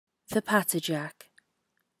The PatterJack,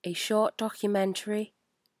 a short documentary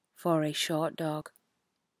for a short dog.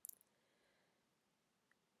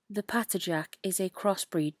 The PatterJack is a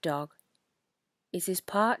crossbreed dog. It is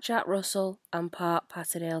part Jack Russell and part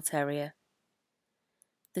Patterdale Terrier.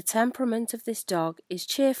 The temperament of this dog is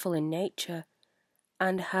cheerful in nature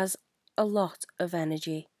and has a lot of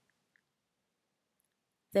energy.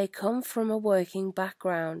 They come from a working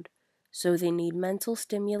background, so they need mental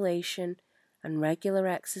stimulation and regular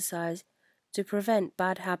exercise to prevent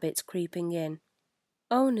bad habits creeping in.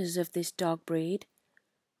 Owners of this dog breed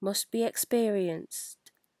must be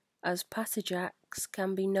experienced, as PatterJacks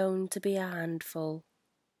can be known to be a handful.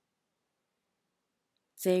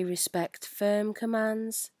 They respect firm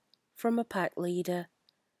commands from a pack leader,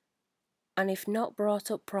 and if not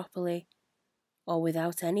brought up properly or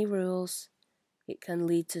without any rules, it can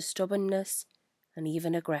lead to stubbornness and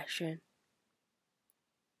even aggression.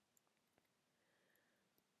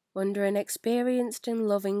 Under an experienced and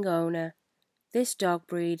loving owner, this dog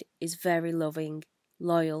breed is very loving,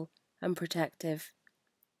 loyal, and protective.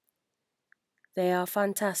 They are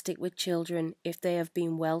fantastic with children if they have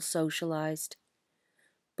been well socialized,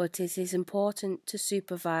 but it is important to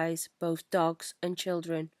supervise both dogs and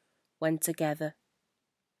children when together.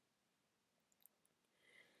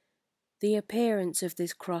 The appearance of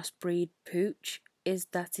this crossbreed pooch is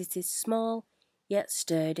that it is small yet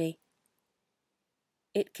sturdy.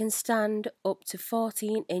 It can stand up to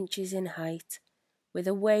 14 inches in height, with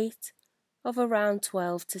a weight of around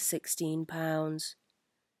 12 to 16 pounds.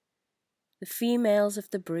 The females of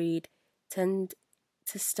the breed tend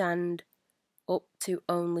to stand up to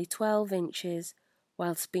only 12 inches,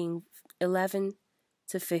 whilst being 11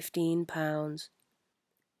 to 15 pounds.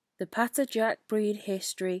 The PatterJack breed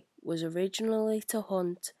history was originally to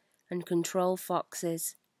hunt and control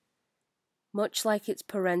foxes, much like its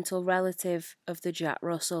parental relative of the Jack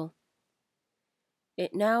Russell.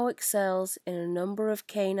 It now excels in a number of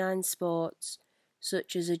canine sports,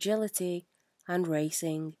 such as agility and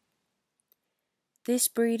racing. This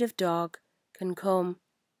breed of dog can come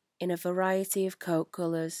in a variety of coat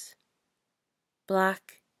colours: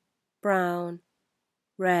 black, brown,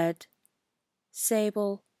 red,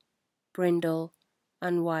 sable, brindle,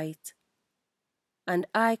 and white, and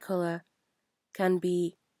eye colour can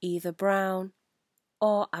be either brown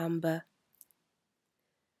or amber.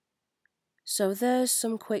 So there's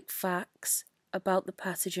some quick facts about the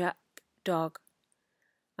PatterJack dog.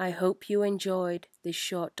 I hope you enjoyed this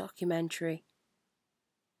short documentary.